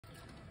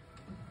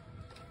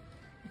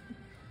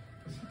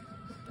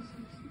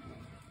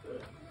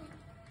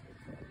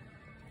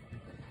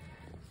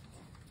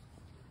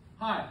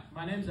Hi,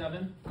 my name's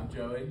Evan. I'm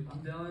Joey. I'm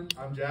Dylan.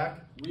 I'm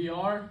Jack. We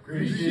are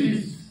Great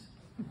Sheets.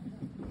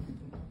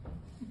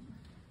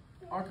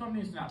 Our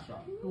company is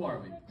Snapshot. Who are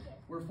we?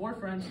 We're four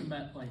friends who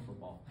met playing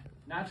football.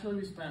 Naturally,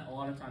 we spent a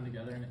lot of time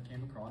together and it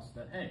came across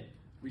that, hey,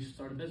 we should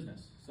start a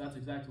business. So that's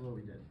exactly what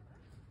we did.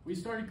 We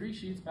started Great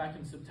Sheets back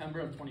in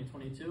September of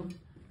 2022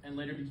 and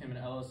later became an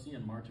LLC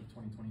in March of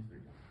 2023.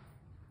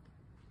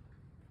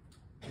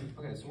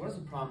 Okay, so what is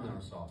the problem that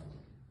we're solving?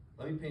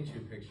 Let me paint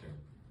you a picture.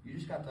 You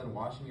just got done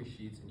washing your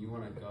sheets and you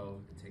want to go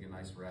and take a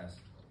nice rest.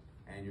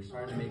 And you're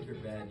starting to make your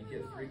bed, you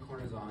get 3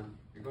 corners on,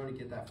 you're going to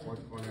get that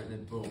 4th corner and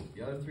then boom,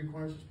 the other 3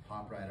 corners just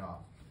pop right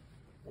off.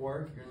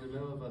 Or you're in the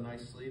middle of a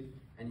nice sleep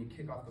and you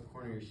kick off the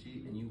corner of your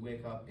sheet and you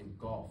wake up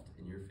engulfed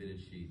in your fitted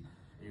sheet.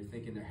 And you're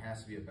thinking there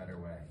has to be a better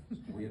way.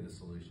 We have the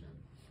solution.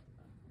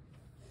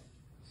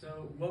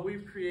 So what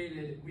we've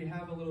created, we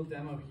have a little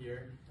demo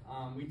here.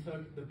 We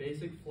took the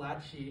basic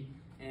flat sheet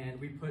and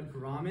we put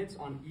grommets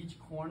on each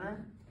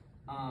corner.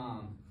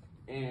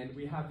 And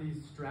we have these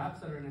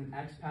straps that are in an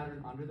X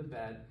pattern under the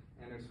bed,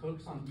 and there's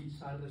hooks on each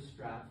side of the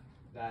strap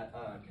that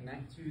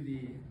connect to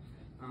the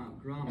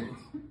grommets,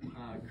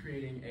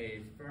 creating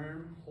a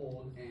firm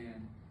hold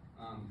and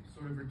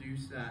sort of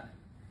reduce that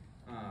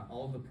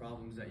all of the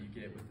problems that you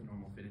get with the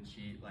normal fitted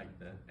sheet, like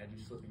the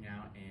edges slipping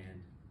out,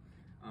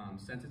 and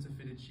since it's a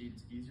fitted sheet,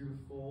 it's easier to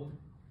fold.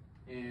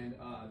 And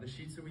the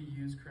sheets that we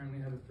use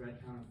currently have a thread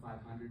count of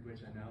 500,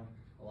 which I know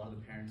a lot of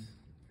the parents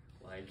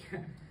like.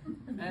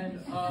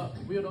 And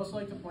we would also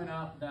like to point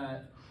out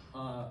that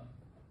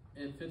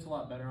it fits a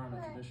lot better on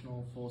a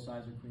traditional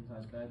full-size or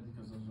queen-size bed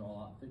because those are a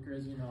lot thicker.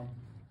 As you know,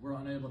 we're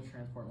unable to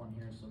transport one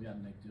here, so we had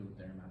to make do with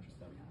the air mattress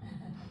that we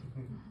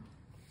have.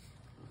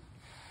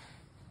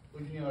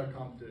 Looking at our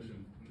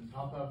competition, in the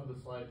top half of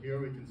the slide here,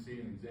 we can see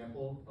an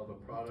example of a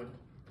product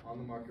on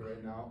the market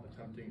right now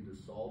attempting to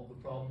solve the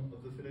problem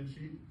of the fitted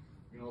sheet.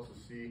 You can also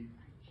see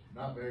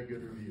not very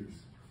good reviews,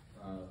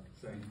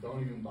 saying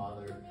don't even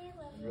bother,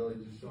 and really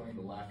just showing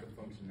the lack of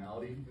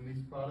functionality in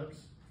these products.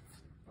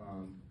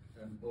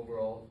 And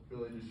overall,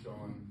 really just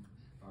showing,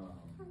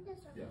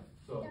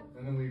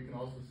 and then we can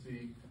also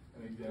see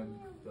an example,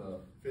 the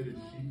fitted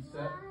sheet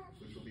set,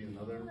 which will be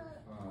another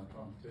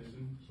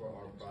competition for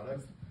our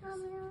product,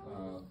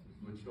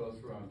 which goes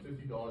for around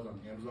 $50 on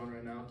Amazon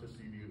right now, just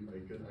to give you a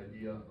good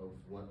idea of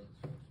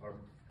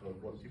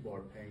what people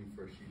are paying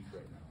for sheets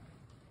right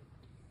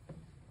now.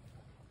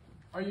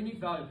 Our unique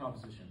value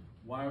proposition.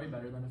 Why are we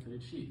better than a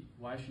fitted sheet?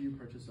 Why should you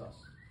purchase us?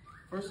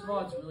 First of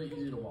all, it's really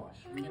easy to wash.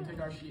 We can take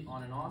our sheet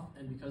on and off,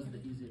 and because of the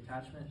easy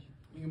attachment,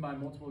 you can buy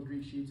multiple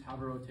Greek sheets, have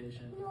a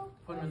rotation,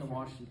 put them in the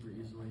wash super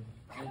easily,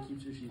 and it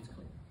keeps your sheets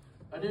clean.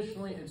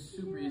 Additionally, it's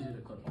super easy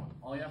to clip on.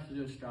 All you have to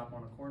do is strap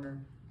on a corner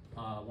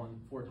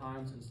 4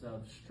 times instead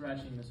of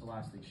stretching this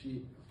elastic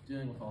sheet,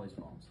 dealing with all these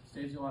problems. It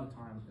saves you a lot of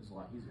time, it's a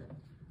lot easier.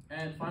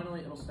 And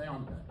finally, it'll stay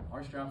on the bed.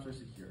 Our straps are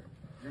secure.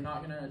 You're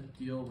not gonna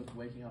deal with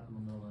waking up in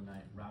the middle of the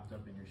night wrapped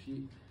up in your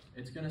sheet.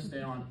 It's gonna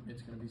stay on,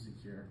 it's gonna be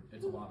secure.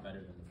 It's a lot better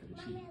than the fitted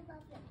sheet.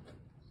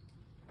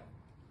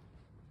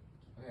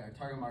 Okay, our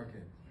target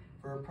market.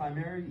 For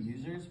primary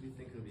users, we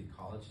think it'll be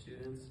college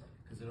students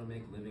because it'll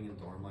make living in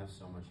dorm life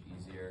so much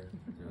easier.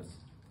 There's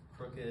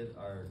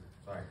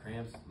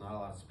cramps, not a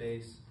lot of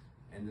space,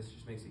 and this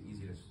just makes it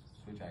easy to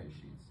switch out your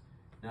sheets.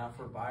 Now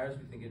for buyers,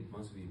 we think it'd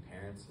mostly be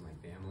parents and like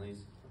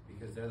families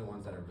because they're the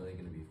ones that are really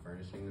gonna be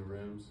furnishing the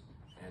rooms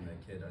and the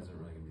kid isn't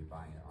really gonna be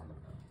buying it on their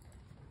own.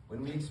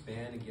 When we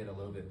expand and get a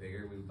little bit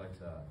bigger, we would like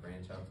to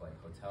branch out to like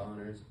hotel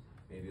owners,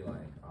 maybe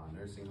like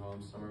nursing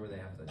homes, somewhere where they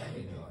have to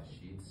change a lot of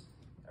sheets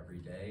every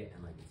day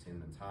and like it's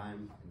in the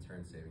time, in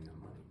turn saving them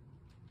money.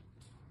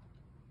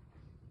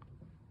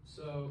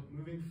 So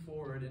moving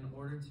forward, in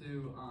order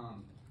to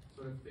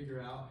sort of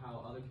figure out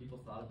how other people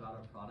thought about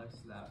our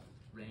products that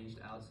ranged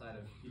outside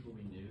of people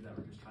we knew that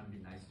were just trying to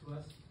be nice to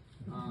us,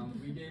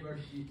 we gave our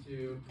sheet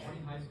to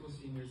 20 high school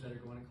seniors that are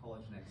going to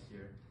college next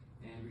year,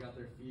 and we got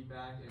their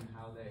feedback and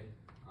how they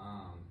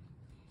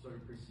sort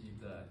of perceived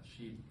the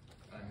sheet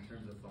in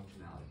terms of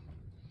functionality.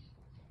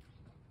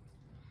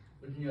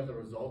 Looking at the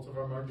results of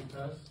our market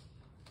test,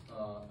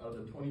 out of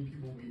the 20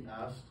 people we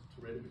asked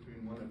to rate it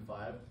between 1 and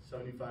 5,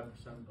 75%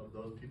 of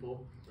those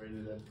people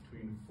rated it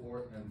between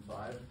 4 and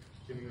 5,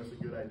 giving us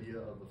a good idea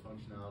of the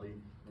functionality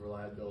and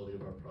reliability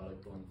of our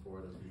product going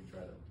forward as we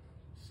try to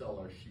sell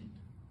our sheet.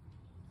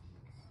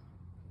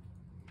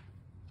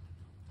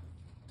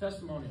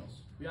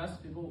 Testimonials. We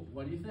asked people,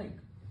 what do you think?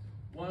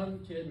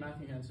 One kid,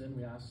 Matthew Hansen,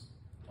 we asked,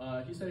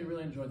 he said he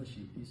really enjoyed the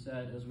sheet. He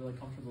said it was really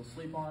comfortable to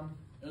sleep on.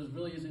 It was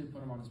really easy to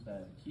put him on his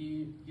bed.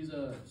 He's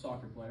a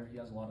soccer player. He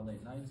has a lot of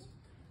late nights.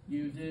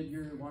 You did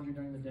your laundry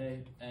during the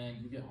day,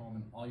 and you get home,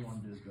 and all you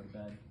want to do is go to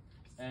bed.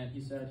 And he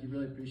said he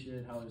really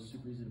appreciated how it was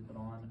super easy to put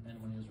on, and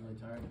when he was really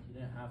tired, he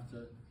didn't have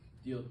to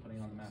deal with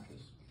putting on the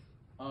mattress.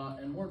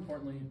 And more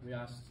importantly, we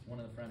asked one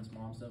of the friends'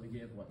 moms that we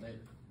gave what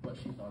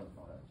she thought of the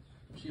product.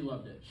 She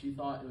loved it. She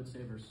thought it would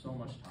save her so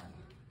much time.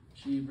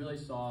 She really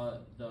saw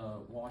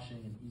the washing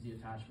and easy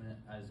attachment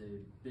as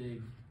a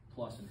big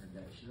plus in her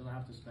day. She doesn't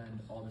have to spend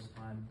all this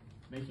time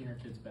making her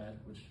kid's bed,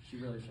 which she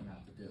really shouldn't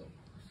have to do.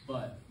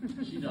 but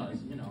she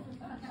does, you know.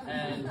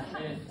 And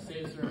it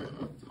saves her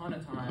a ton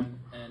of time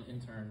and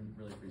in turn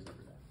really frees up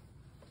her day.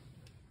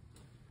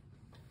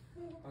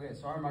 Okay,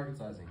 so our market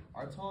sizing.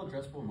 Our total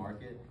addressable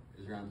market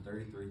is around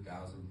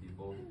 33,000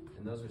 people,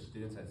 and those are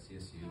students at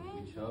CSU.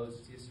 We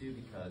chose CSU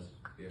because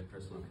we have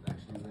personal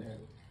connections there.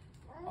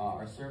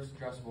 Our service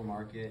addressable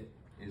market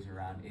is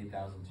around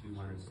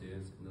 8,200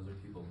 students, and those are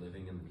people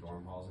living in the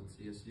dorm halls at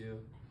CSU.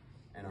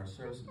 And our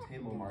service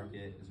obtainable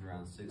market is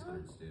around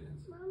 600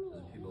 students. Those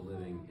are people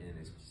living in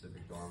a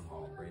specific dorm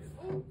hall rated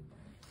level.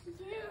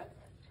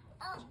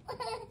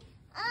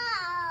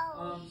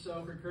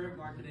 So for current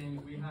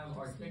marketing, we have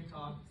our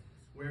TikTok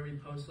where we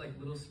post like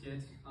little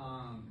skits,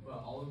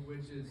 but all of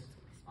which is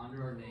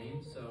under our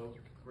name. So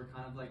we're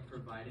kind of like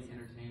providing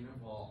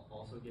entertainment while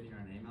also getting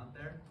our name out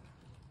there.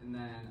 And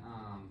then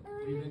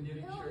we've been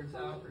giving shirts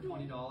out for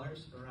 $20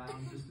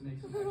 around just to make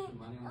some extra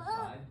money on the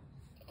side.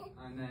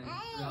 And then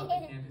throughout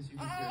the campus, you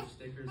can throw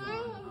stickers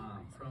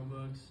on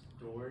Chromebooks,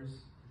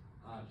 doors,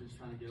 just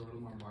trying to get a little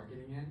more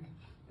marketing in.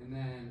 And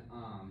then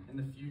in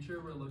the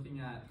future, we're looking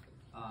at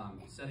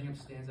setting up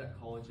stands at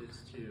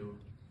colleges to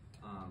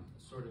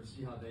sort of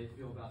see how they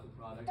feel about the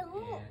product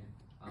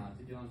and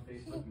to get on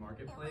Facebook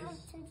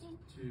Marketplace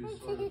to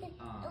sort of get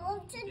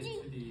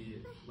to the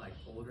like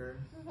older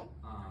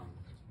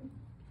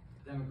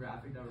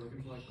demographic that we're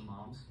looking for, like the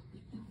moms.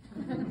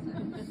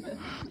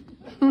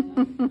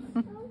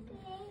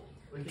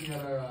 Looking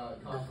at our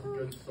cost of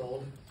goods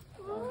sold,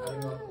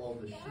 adding up all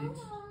the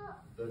sheets,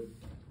 the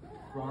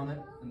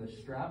grommet, and the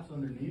straps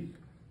underneath,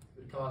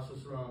 it costs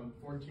us around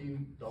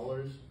 $14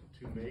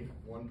 to make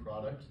one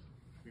product.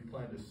 We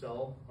plan to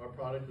sell our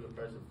product at a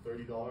price of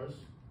 $30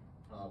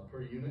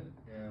 per unit,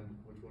 and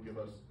which will give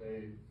us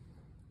a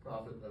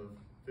profit of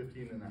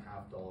 $15.50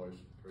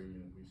 per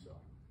unit we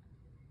sell.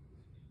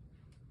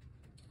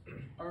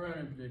 Our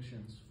revenue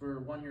predictions for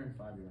 1 year and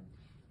 5 year.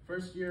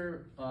 First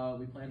year,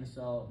 we plan to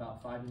sell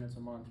about 5 units a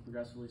month,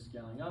 progressively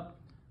scaling up,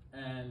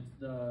 and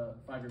the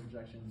 5 year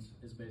projections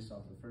is based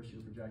off the first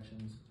year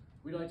projections.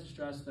 We'd like to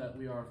stress that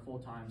we are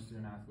full-time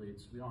student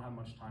athletes. We don't have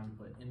much time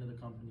to put into the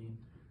company,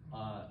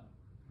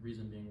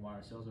 reason being why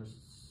our sales are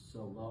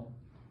so low.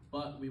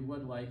 But we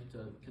would like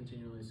to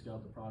continually scale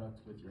up the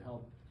product with your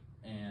help,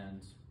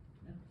 and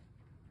yeah.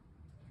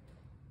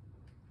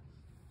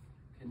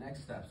 Okay,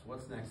 next steps.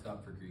 What's next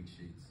up for Greek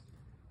Sheets?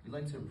 We'd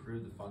like to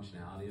improve the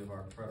functionality of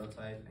our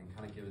prototype and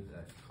kind of give it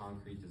the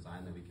concrete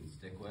design that we can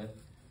stick with.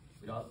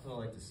 We'd also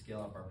like to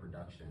scale up our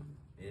production,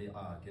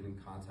 get in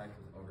contact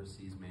with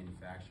overseas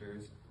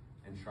manufacturers,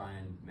 and try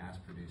and mass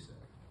produce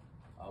it.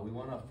 We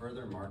want to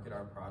further market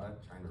our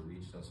product, trying to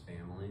reach those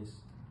families,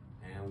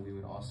 and we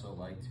would also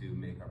like to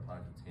make our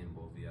product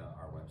obtainable via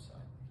our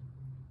website.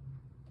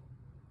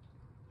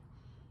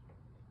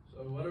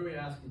 So what are we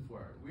asking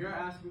for? We are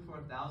asking for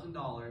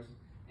 $1,000,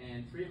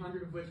 and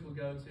 $300 of which will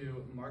go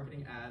to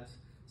marketing ads,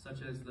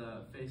 such as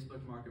the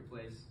Facebook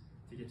Marketplace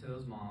to get to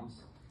those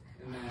moms,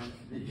 and then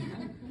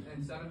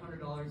and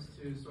 $700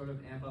 to sort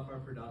of amp up our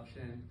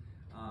production.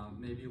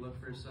 Maybe look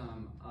for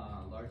some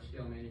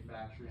large-scale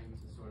manufacturing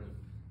to sort of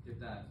get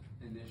that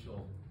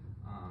initial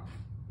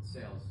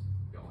sales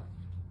going.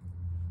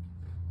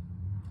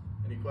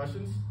 Any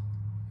questions?